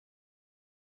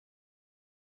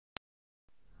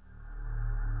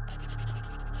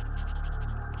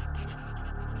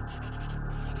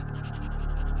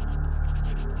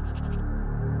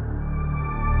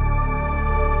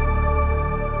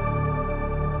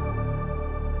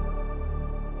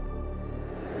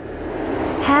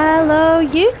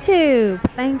Hello YouTube!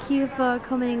 Thank you for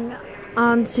coming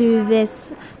on to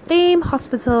this theme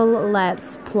hospital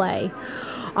let's play.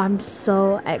 I'm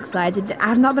so excited.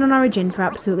 I've not been on Origin for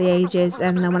absolutely ages,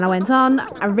 and then when I went on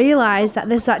I realised that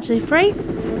this is actually free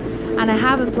and I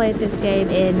haven't played this game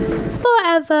in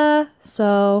forever,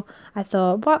 so I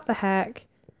thought, what the heck,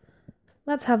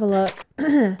 let's have a look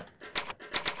and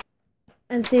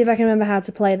see if I can remember how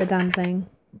to play the damn thing.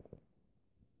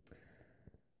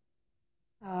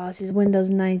 Oh, this is Windows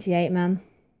 98, man.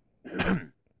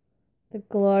 The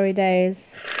glory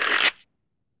days.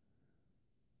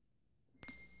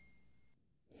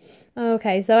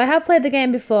 Okay, so I have played the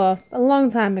game before, a long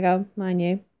time ago, mind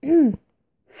you.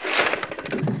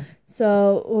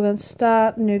 So, we're going to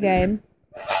start a new game.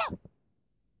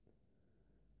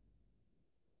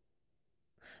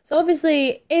 So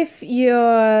obviously, if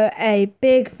you're a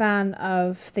big fan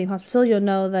of Theme Hospital, you'll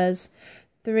know there's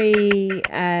 3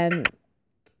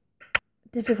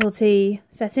 difficulty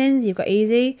settings. You've got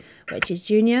easy, which is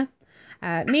junior,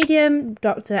 medium,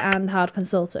 doctor, and hard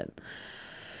consultant.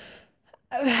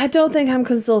 I don't think I'm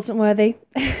consultant worthy.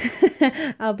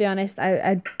 I'll be honest,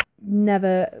 I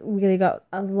never really got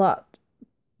a lot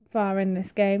far in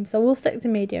this game, so we'll stick to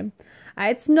medium.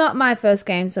 It's not my first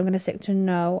game, so I'm going to stick to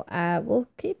no. We'll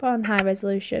keep on high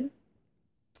resolution.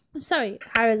 Sorry,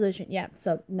 high resolution, yeah,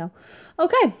 so no.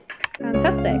 Okay,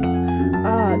 fantastic.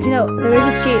 Oh, do you know, there is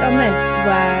a cheat on this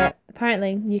where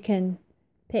apparently you can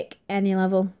pick any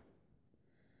level.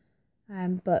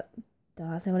 But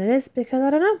don't ask me what it is because I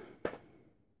don't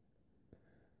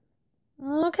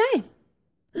know. Okay.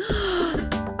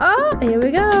 Oh, here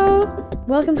we go.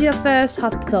 Welcome to your first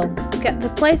hospital. Get the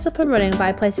place up and running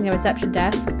by placing a reception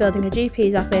desk, building a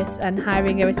GP's office, and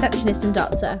hiring a receptionist and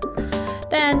doctor.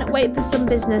 Then wait for some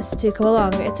business to come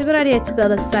along. It's a good idea to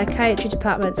build a psychiatry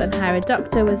department and hire a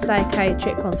doctor with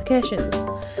psychiatric qualifications.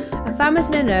 A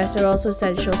pharmacist and a nurse are also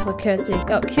essential for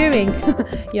curing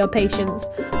your patients.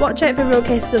 Watch out for real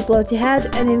cases of blow to your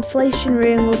head. An inflation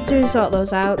room will soon sort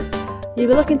those out. You'll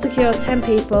be looking to cure 10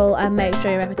 people and make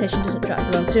sure your reputation doesn't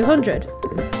drop below 200.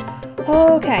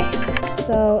 Okay,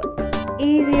 so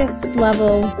easiest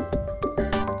level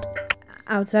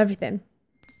out of everything.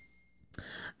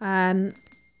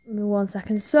 Give me 1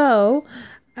 second. So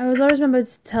I was always remembered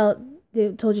to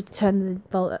told you to turn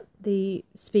the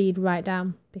speed right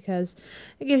down because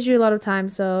it gives you a lot of time.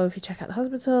 So if you check out the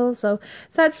hospital, so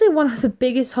it's actually one of the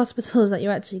biggest hospitals that you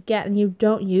actually get, and you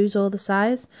don't use all the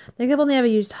size. I think I've only ever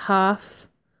used half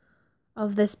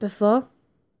of this before.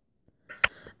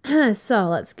 So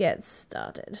let's get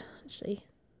started. Actually,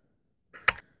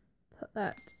 put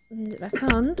that music back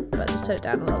on, but just turn it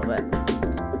down a little bit.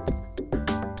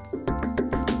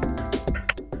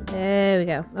 There we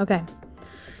go. Okay.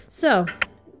 So,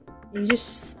 you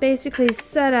just basically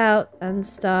set out and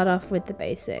start off with the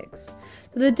basics.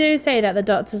 So they do say that the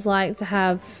doctors like to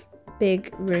have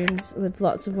big rooms with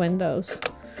lots of windows.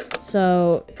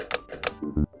 So,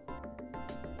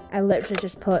 I literally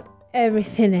just put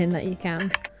everything in that you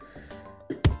can.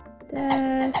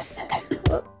 Desk.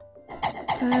 Oh,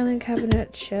 filing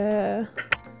cabinet, chair.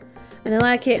 And I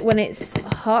like it when it's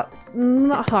hot.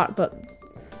 Not hot, but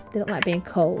they don't like being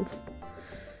cold.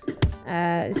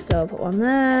 So put one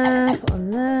there, put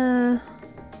one there,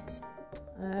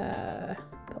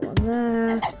 put one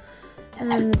there,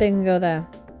 and bingo there.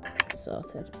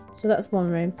 Sorted. So that's one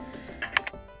room.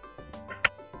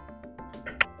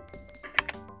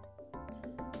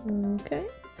 Okay.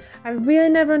 I really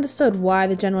never understood why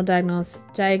the general diagnosis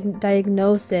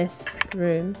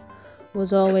room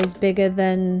was always bigger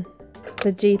than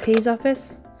the GP's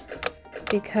office,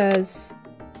 because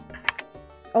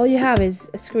all you have is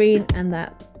a screen and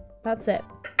that's it.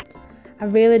 I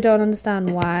really don't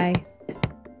understand why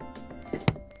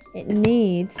it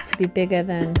needs to be bigger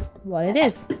than what it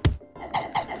is.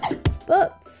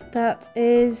 But that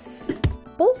is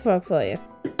bullfrog for you.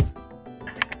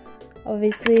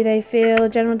 Obviously they feel a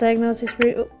general diagnosis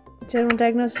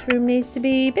room needs to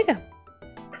be bigger.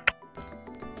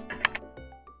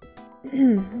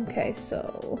 Okay,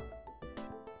 so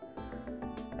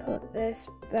put this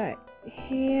back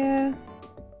here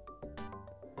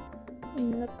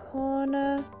in the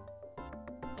corner.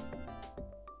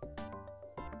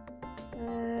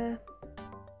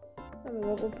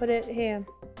 We'll put it here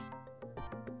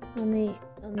on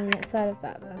the side of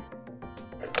that then.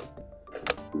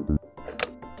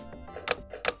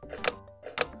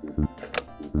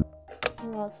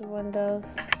 Lots of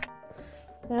windows.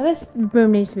 So now this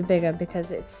room needs to be bigger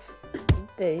because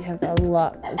they have a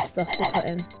lot of stuff to put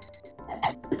in.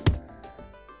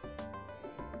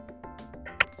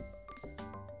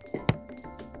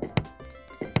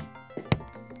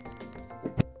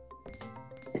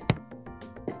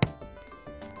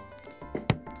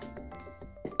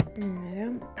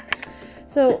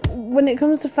 So when it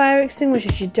comes to fire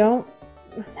extinguishers, you don't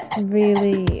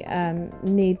really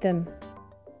need them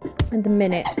at the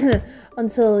minute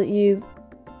until you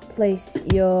place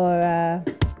your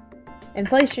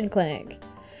inflation clinic,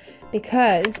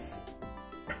 because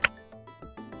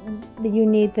you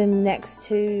need them next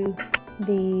to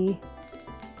the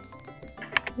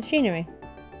machinery.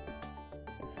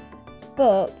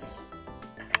 But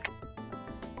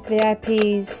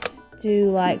VIPs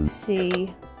do like to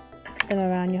see them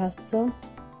around your hospital.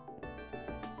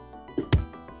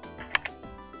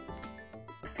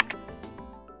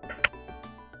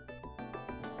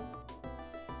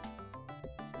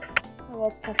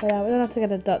 We'll pop it out. We don't have to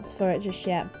get a doctor for it just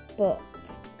yet, but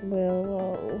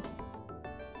we'll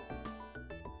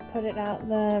put it out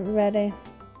there ready.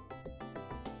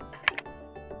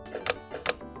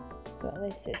 So at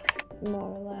least it's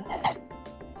more or less.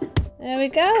 There we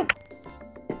go!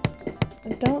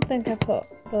 I don't think I put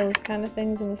those kind of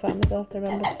things in the pharmacy. I'll have to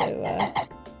remember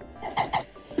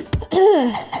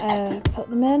to put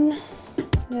them in.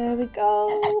 There we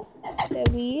go. There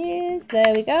he is.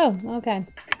 There we go. Okay.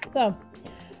 So,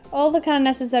 all the kind of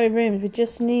necessary rooms, we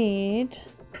just need...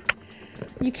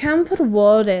 You can put a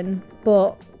ward in,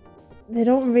 but they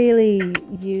don't really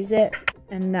use it.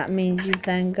 And that means you've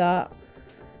then got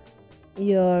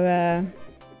your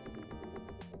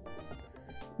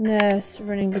nurse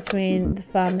running between the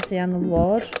pharmacy and the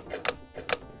ward,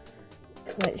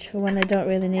 which for when they don't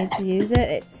really need to use it,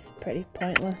 it's pretty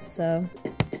pointless. So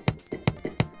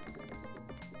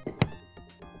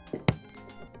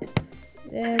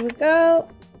there we go.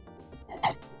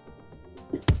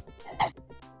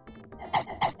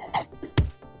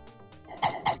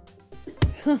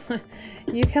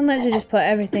 You can literally just put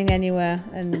everything anywhere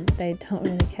and they don't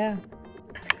really care.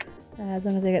 As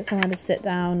long as they get somewhere to sit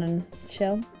down and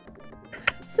chill.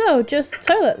 So, just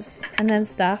toilets, and then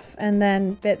staff, and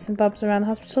then bits and bobs around the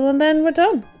hospital, and then we're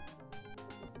done.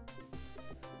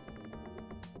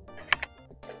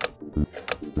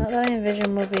 Not that I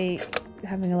envision we'll be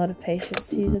having a lot of patients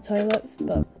to use the toilets,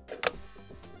 but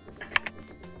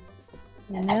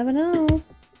you never know.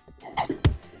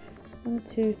 1,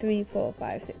 2, 3, 4,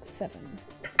 5, 6, 7.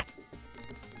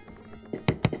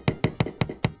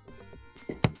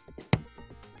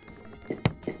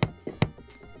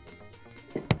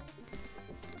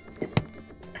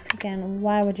 Again,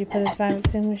 why would you put a fire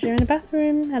extinguisher in a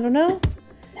bathroom? I don't know.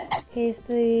 Here's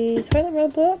the toilet roll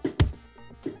block.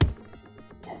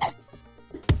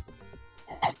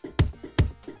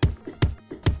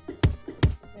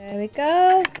 There we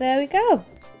go. There we go.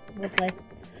 Lovely.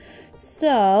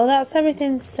 So that's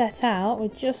everything set out. We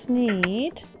just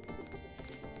need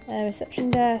a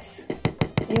reception desk.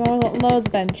 You want loads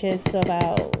of benches, so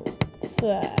about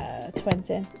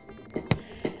 20.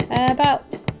 About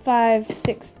 5,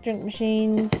 6 drink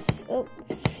machines. Oh,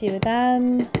 a few of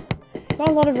them. Got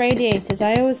a lot of radiators.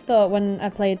 I always thought when I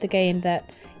played the game that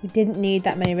you didn't need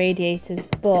that many radiators,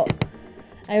 but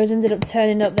I always ended up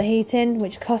turning up the heating,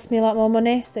 which cost me a lot more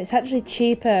money. So it's actually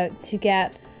cheaper to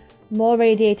get more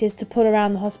radiators to put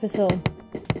around the hospital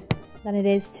than it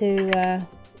is to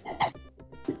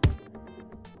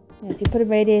if you put a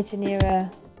radiator near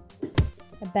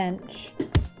a bench,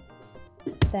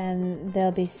 then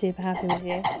they'll be super happy with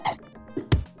you.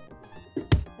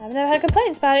 I've never had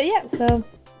complaints about it yet, so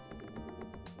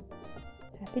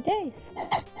happy days.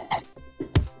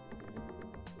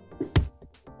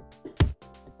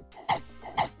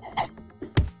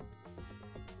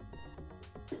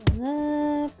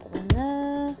 Put one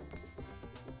there.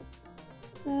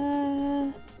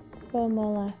 4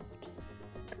 more left.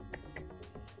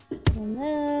 One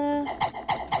there.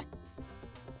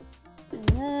 One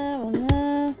there, one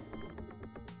there.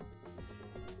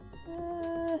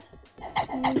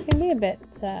 You can be a bit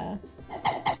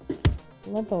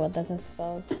liberal with this, I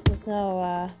suppose. There's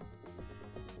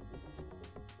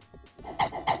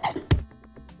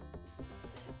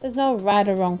no right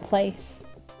or wrong place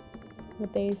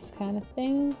with these kind of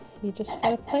things. You just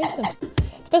gotta place them,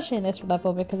 especially in this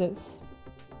level, because it's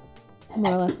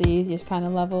more or less the easiest kind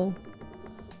of level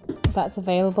that's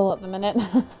available at the minute.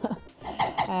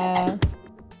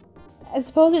 I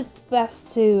suppose it's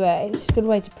best to it's a good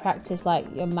way to practice like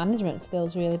your management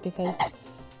skills, really, because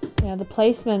you know the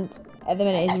placement at the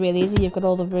minute is really easy. You've got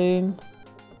all the room.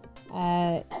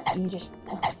 You just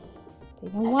you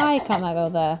know, why can't I go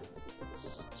there?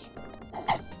 It's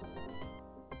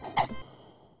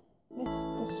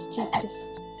the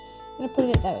stupidest. I'm gonna put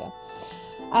it there. We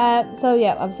go. So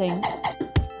yeah, I'm saying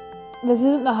this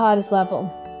isn't the hardest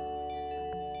level.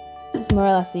 It's more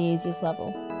or less the easiest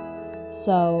level.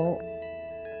 So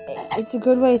it's a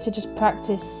good way to just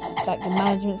practice like the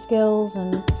management skills.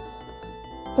 And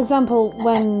for example,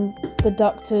 when the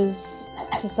doctors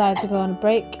decide to go on a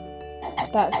break,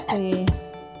 that's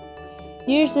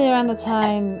usually around the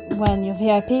time when your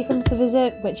VIP comes to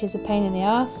visit, which is a pain in the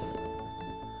arse.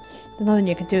 There's nothing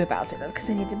you can do about it though, because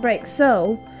they need a break.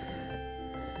 So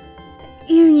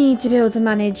you need to be able to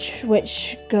manage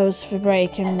which goes for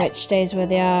break and which stays where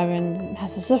they are and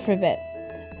has to suffer a bit.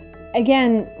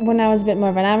 Again, when I was a bit more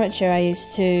of an amateur, I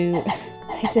used to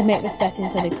make the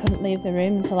settings so they couldn't leave the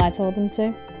room until I told them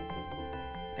to.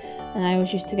 And I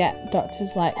always used to get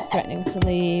doctors like threatening to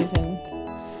leave and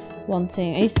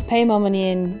wanting. I used to pay more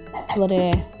money in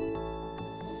bloody.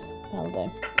 That'll do.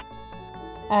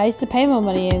 I used to pay more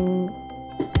money in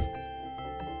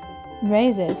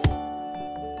raises.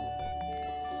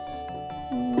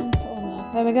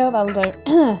 There we go, that'll do.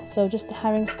 So just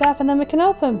hiring staff and then we can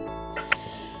open.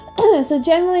 So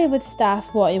generally with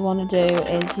staff, what you want to do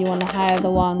is you want to hire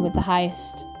the one with the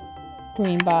highest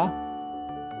green bar.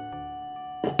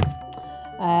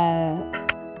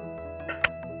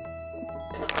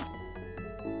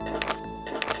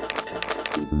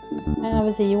 And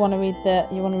obviously you want to read the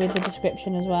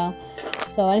description as well.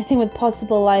 So anything with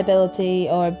possible liability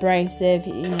or abrasive,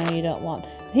 you know, you don't want.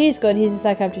 He's good, he's a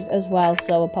psychiatrist as well,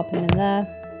 so we'll pop him in there.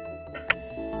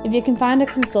 If you can find a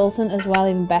consultant as well,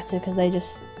 even better, because they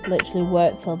just literally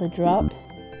work till they drop.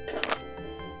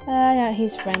 Yeah,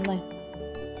 he's friendly.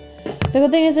 The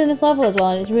good thing is doing this level as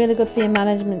well, and it's really good for your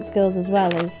management skills as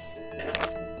well, is...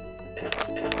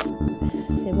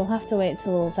 See, we'll have to wait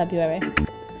till February.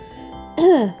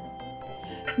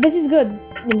 This is good,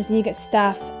 you get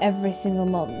staff every single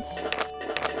month.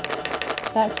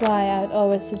 That's why I would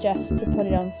always suggest to put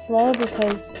it on slow,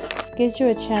 because it gives you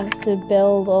a chance to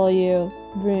build all your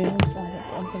rooms.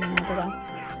 I'm going to remember that.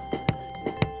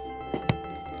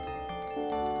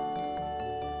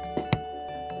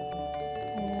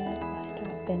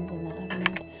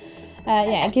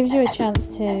 Yeah, it gives you a chance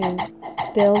to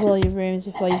build all your rooms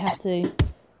before you have to,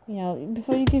 you know,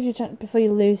 before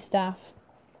you lose staff.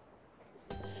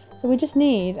 So we just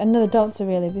need another doctor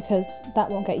really, because that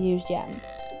won't get used yet.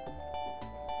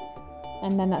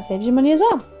 And then that saves you money as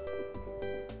well.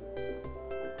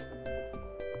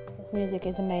 This music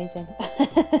is amazing.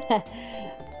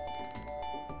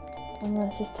 And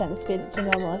let's just turn the speed up to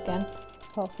normal again.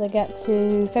 Hopefully get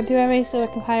to February so we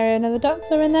can hire another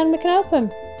doctor and then we can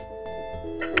open.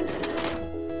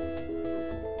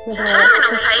 Terminal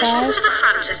patients to the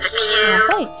front of the queue.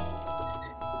 That's 8.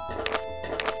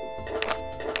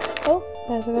 Oh,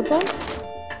 there's a good one.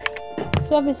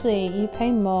 So obviously you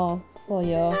pay more for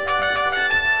your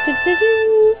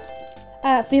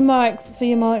for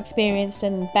your more experienced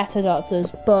and better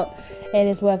doctors, but it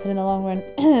is worth it in the long run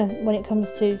when it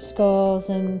comes to scores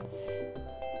and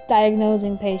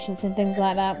diagnosing patients and things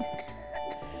like that.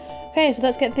 Okay, so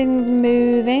let's get things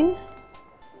moving.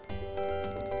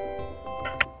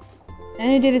 I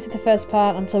only do this with the first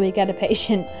part until we get a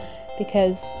patient,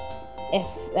 because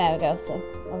there we go. So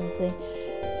obviously,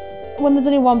 when there's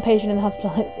only one patient in the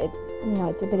hospital,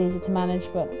 it's a bit easy to manage.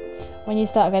 But when you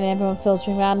start getting everyone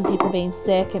filtering around and people being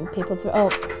sick and people,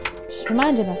 just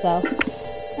reminded myself,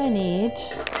 I need.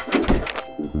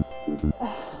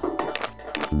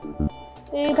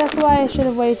 See, that's why I should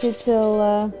have waited till.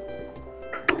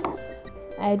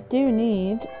 I do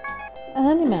need a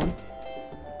handyman.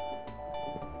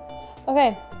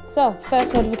 Okay, so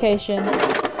first notification.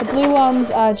 The blue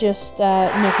ones are just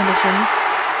no conditions.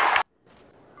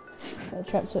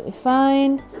 Which are absolutely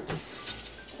fine.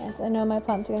 Yes, I know my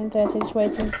plants are getting dirty, just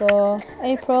waiting for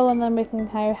April and then we can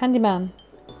hire a handyman.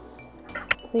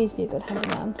 Please be a good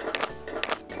handyman.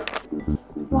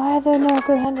 Why are there no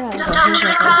good handyman? Okay,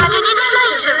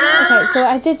 so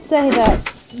I did say that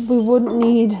we wouldn't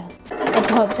need a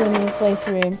doctor in the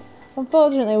inflator room.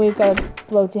 Unfortunately, we've got a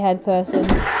bloaty head person.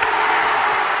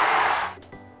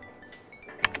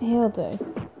 He'll do.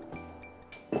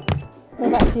 Go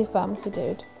back to your pharmacy,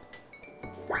 dude.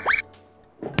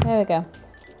 There we go.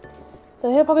 So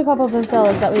he'll probably pop up and tell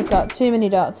us that we've got too many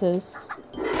doctors.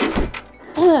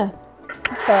 But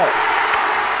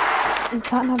you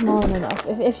can't have more than enough.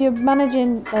 If you're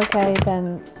managing okay,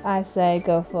 then I say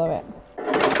go for it.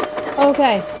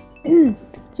 Okay.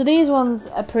 So these ones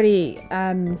are pretty...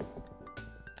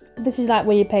 this is like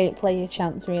where you play your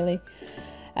chance, really.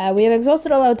 We have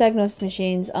exhausted all our diagnosis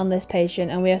machines on this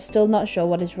patient and we are still not sure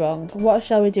what is wrong. What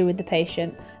shall we do with the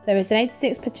patient? There is an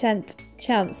 86%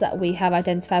 chance that we have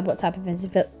identified what type of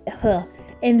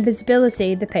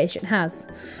invisibility the patient has.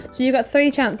 So you've got 3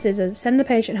 chances of send the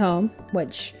patient home,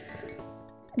 which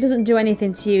doesn't do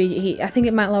anything to you. I think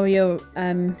it might lower your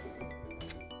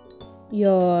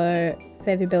your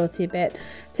favourability a bit.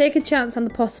 Take a chance on the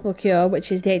possible cure,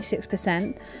 which is the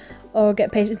 86%, or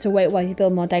get patients to wait while you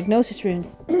build more diagnosis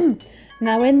rooms.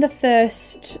 Now in the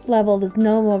first level there's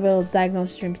no more real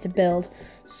diagnosis rooms to build,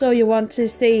 so you want to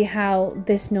see how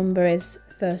this number is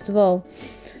first of all.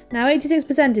 Now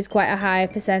 86% is quite a high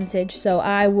percentage, so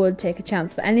I would take a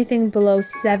chance, but anything below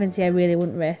 70 I really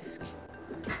wouldn't risk.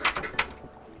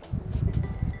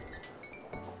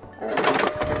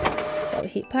 So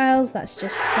heat piles, that's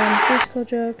just pharmaceutical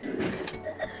drug.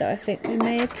 So I think we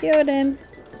may have cured him.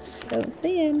 Don't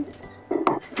see him.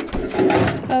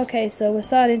 Okay, so we're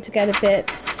starting to get a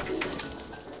bit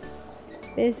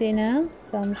busy now,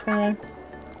 so I'm just gonna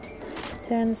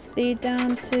turn the speed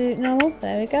down to normal.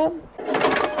 There we go.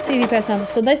 TV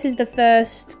personality. So this is the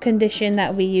first condition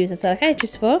that we use a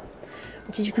psychiatrist for,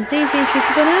 which as you can see is being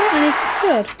treated for now, and it's just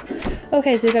cured.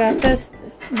 Okay, so we got our first,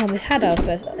 well, we had our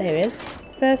first, there it is,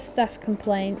 first staff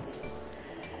complaint,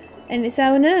 and it's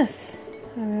our nurse.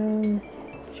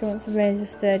 She wants a raise of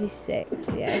 36.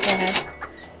 Yeah, go ahead.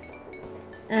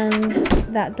 And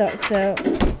that doctor,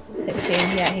 16.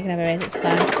 Yeah, he can have a raise, it's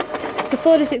fine. So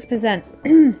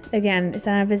 46%. Again, it's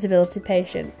an invisibility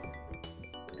patient.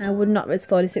 I would not risk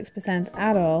 46%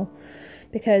 at all,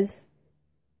 because,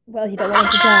 well, you don't want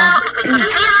him to die.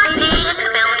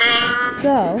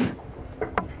 So,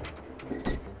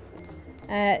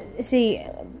 see,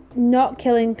 not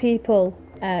killing people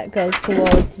goes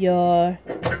towards your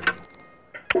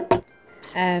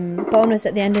bonus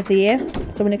at the end of the year.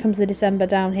 So when it comes to December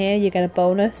down here, you get a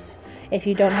bonus if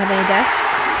you don't have any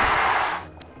deaths.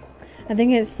 I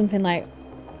think it's something like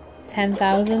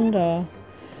 10,000 or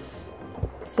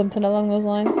something along those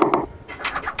lines.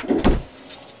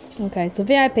 Okay, so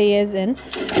VIP is in.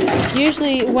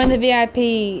 Usually when the VIP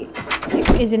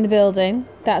is in the building,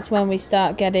 that's when we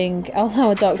start getting all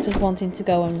our doctors wanting to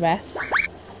go and rest.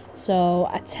 So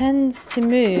I tend to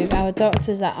move our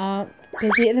doctors that aren't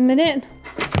busy at the minute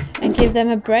and give them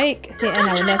a break. See, and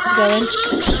our nurse is going.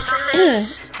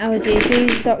 Our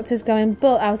GP's doctor's going,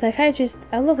 but our psychiatrist,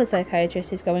 I love the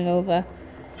psychiatrist, is going over.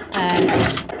 Send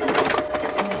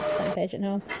patient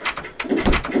home.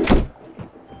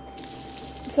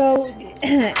 So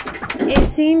it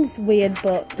seems weird,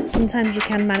 but sometimes you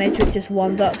can manage with just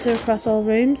one doctor across all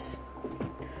rooms.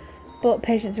 But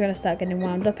patients are going to start getting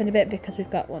wound up in a bit because we've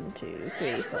got 1, 2,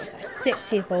 3, 4, 5, 6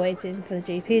 people waiting for the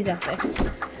GP's office.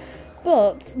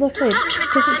 But luckily it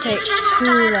doesn't take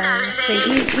too long. See,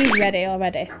 he's ready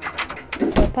already.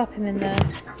 So we'll pop him in there.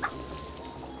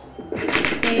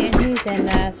 See, and he's in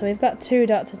there. So we've got 2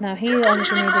 doctors now. He'll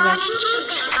obviously need a rest.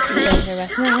 He's going to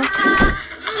rest now.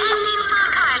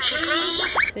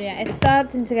 So yeah, it's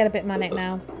starting to get a bit manic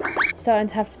now. Starting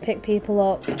to have to pick people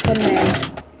up.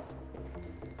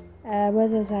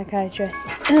 Where's our psychiatrist?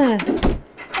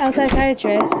 Our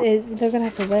psychiatrist is, they're going to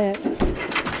have to wait.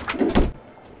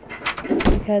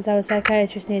 Because our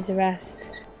psychiatrist needs a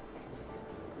rest.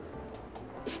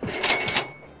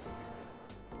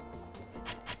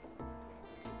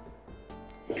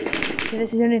 So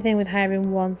this is the only thing with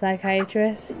hiring one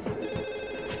psychiatrist.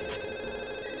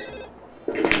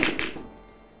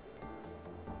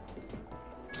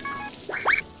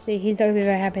 See, he's not going to be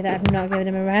very happy that I've not given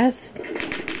him a rest.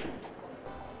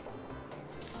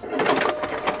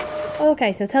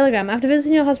 Okay, so telegram. After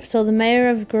visiting your hospital, the mayor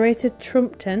of Greater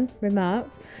Trumpton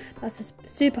remarked, "That's a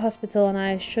super hospital and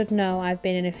I should know, I've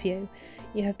been in a few.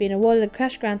 You have been awarded a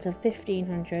cash grant of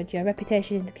 1,500. Your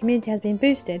reputation in the community has been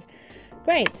boosted."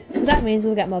 Great, so that means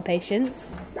we'll get more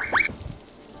patients.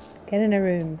 Get in a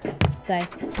room, say.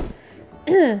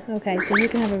 Okay, so you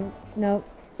can have a... No,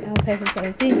 our patient's not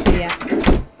been seen to yet.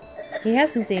 He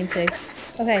has been seen to.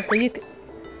 Okay, so you can...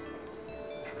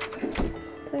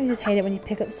 Don't you just hate it when you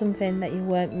pick up something that you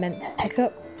weren't meant to pick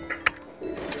up?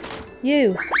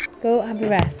 You! Go have a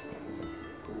rest.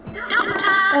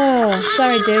 Oh,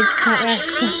 sorry dude, you can't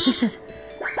rest.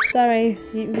 Sorry,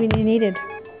 you needed.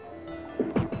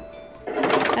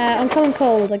 Uncommon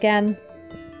cold, again.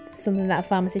 Something that a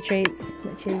pharmacy treats,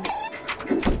 which is...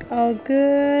 Oh,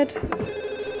 good.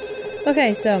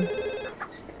 Okay, so...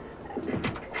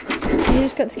 You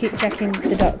just got to keep checking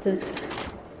the doctors.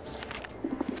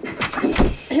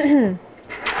 Yeah,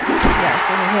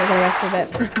 so we're here to rest for a bit.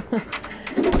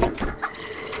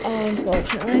 Oh,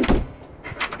 unfortunately.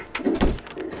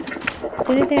 The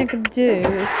only thing I could do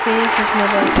is see if there's no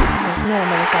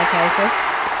another psychiatrist.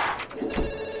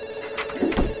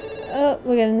 Oh,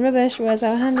 we're getting rubbish. Where's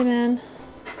our handyman?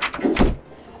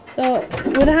 So,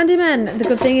 with a handyman, the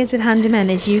good thing is with handymen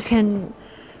is you can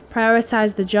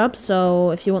prioritise the job.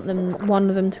 So, if you want one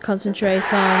of them to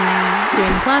concentrate on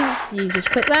doing the plants, you just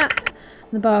click that.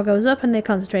 The bar goes up and they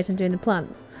concentrate on doing the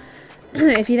plants.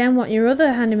 If you then want your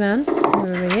other handyman,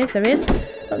 wherever he is, there he is.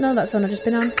 Oh no, that's the one I've just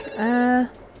been on.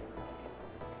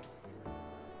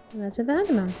 Where's with the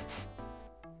handyman?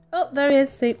 Oh, there he is,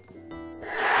 see.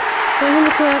 Want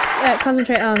him to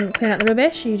concentrate on cleaning out the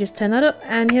rubbish, you just turn that up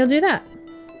and he'll do that.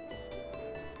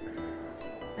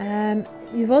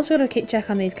 You've also got to keep check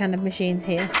on these kind of machines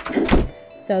here.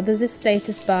 So there's this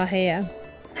status bar here.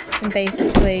 And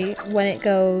basically, when it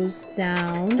goes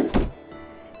down,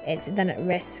 it's then at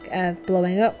risk of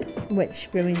blowing up, which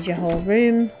ruins your whole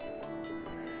room.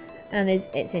 And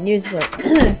it's unusable.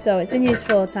 So it's been used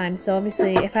 4 times. So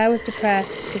obviously, if I was to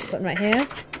press this button right here,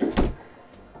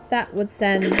 that would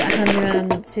send a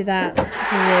handyman to that.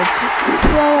 He would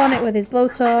blow on it with his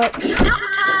blowtorch.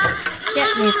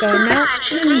 Yep, he's going now.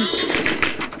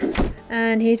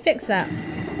 And he'd fix that.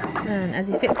 And as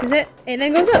he fixes it, it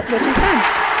then goes up, which is fine.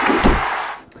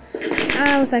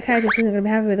 Our psychiatrist isn't going to be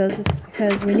happy with us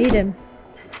because we need him.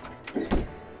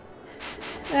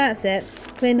 That's it.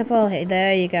 Clean up all here.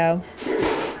 There you go.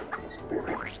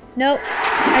 Nope.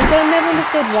 I never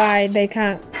understood why they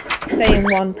can't stay in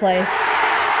one place.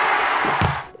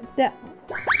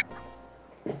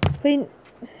 Clean.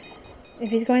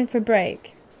 If he's going for a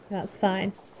break, that's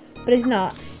fine. But he's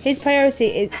not. His priority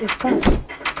is plants.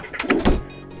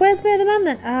 Where's my other man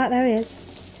then? Ah, there he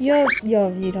is. You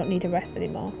don't need a rest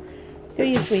anymore. Do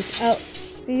you sweep? Oh,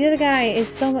 see, the other guy is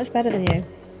so much better than you.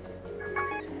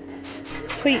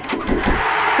 Sweep.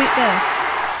 Sweep there.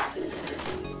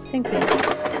 Thank you.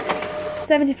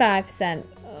 75%.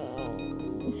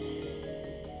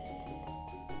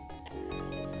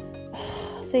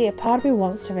 See, a part of me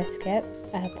wants to risk it,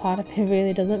 and a part of me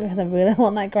really doesn't because I really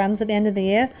want that grant at the end of the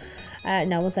year.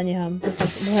 No, we'll send you home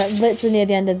because we're literally near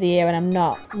the end of the year and I'm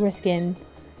not risking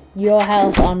your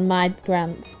health on my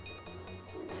grant.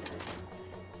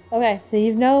 Okay, so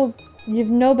you've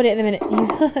nobody at the minute.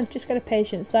 You've just got a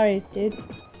patient. Sorry, dude.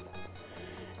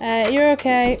 You're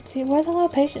okay. See, where's all our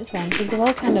patients gone? They've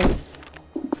all kind of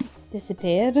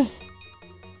disappeared.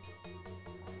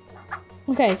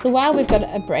 Okay, so while we've got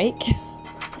a break,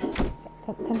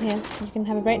 come here. You can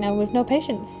have a break now with no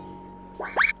patients.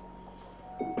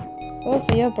 Go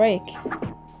for your break.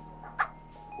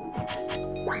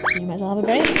 You might as well have a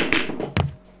break.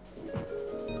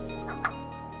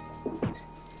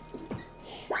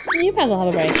 You might as well have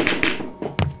a break.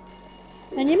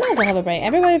 And you might as well have a break.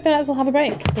 Everybody might as well have a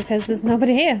break because there's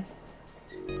nobody here.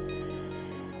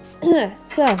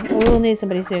 So, we'll need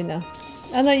somebody soon though.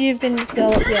 I know you've been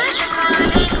still... Yeah.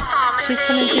 She's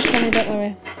coming, don't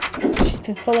worry. She's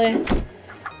been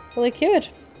fully cured.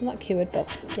 Not cured,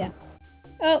 but yeah.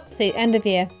 Oh, see, end of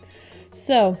year.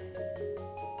 So,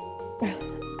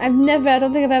 I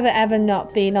don't think I've ever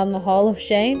not been on the Hall of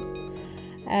Shame.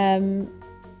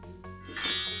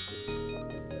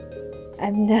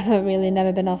 I've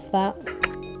never been off that.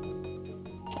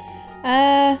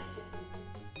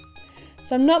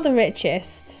 So I'm not the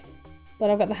richest, but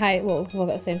I've got the we've got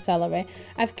the same salary.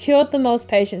 I've cured the most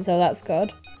patients, so that's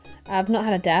good. I've not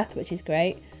had a death, which is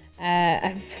great.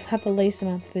 I've had the least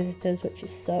amount of visitors, which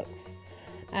sucks.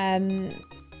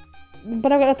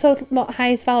 But I've got the total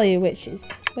highest value, which is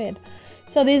weird.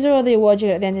 So these are all the awards you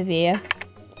get at the end of the year.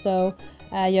 So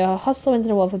your hospital wins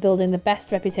an award for building the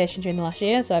best reputation during the last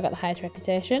year, so I got the highest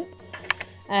reputation.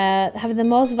 Having the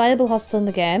most valuable hospital in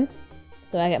the game,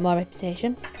 so I get more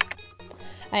reputation.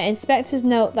 Inspectors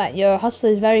note that your hospital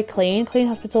is very clean. Clean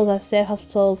hospitals are safe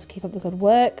hospitals. Keep up the good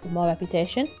work. More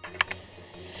reputation.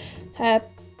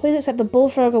 Please accept the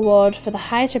Bullfrog Award for the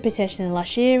highest reputation in the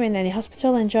last year in any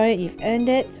hospital. Enjoy it. You've earned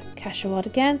it. Cash award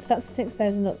again. So that's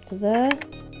 6,000 up to there.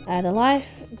 The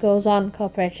Life Goes On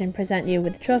Corporation present you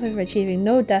with a trophy for achieving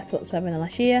no death whatsoever in the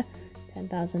last year.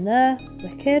 10,000 there.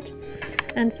 Wicked.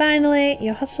 And finally,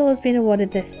 your hospital has been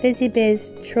awarded the Fizzy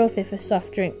Biz Trophy for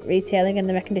soft drink retailing and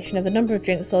the recognition of the number of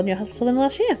drinks sold in your hospital in the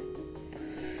last year.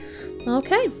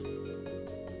 Okay.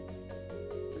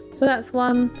 So that's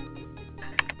 1,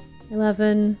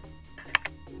 11,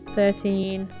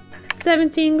 13,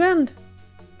 17 grand.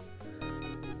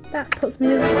 That puts me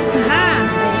over. Aha!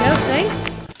 There you go, see?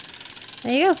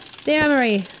 There you go. Dear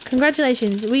Anne-Marie,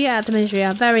 congratulations. We at the Ministry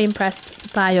are very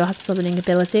impressed by your hospital running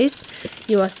abilities.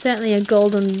 You are certainly a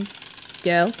golden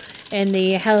girl in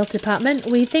the health department.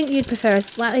 We think you'd prefer a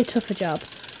slightly tougher job,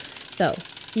 though.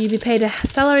 You'd be paid a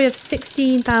salary of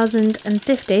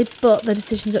 $16,050, but the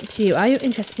decision's up to you. Are you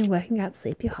interested in working at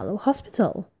Sleepy Hollow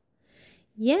Hospital?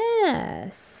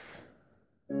 Yes.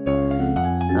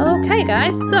 Okay,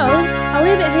 guys, so I'll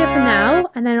leave it here for now,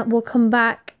 and then we'll come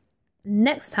back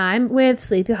next time with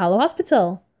Sleepy Hollow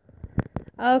Hospital.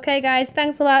 Okay, guys,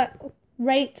 thanks a lot.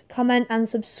 rate, comment and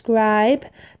subscribe.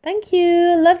 Thank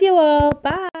you. Love you all.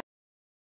 Bye.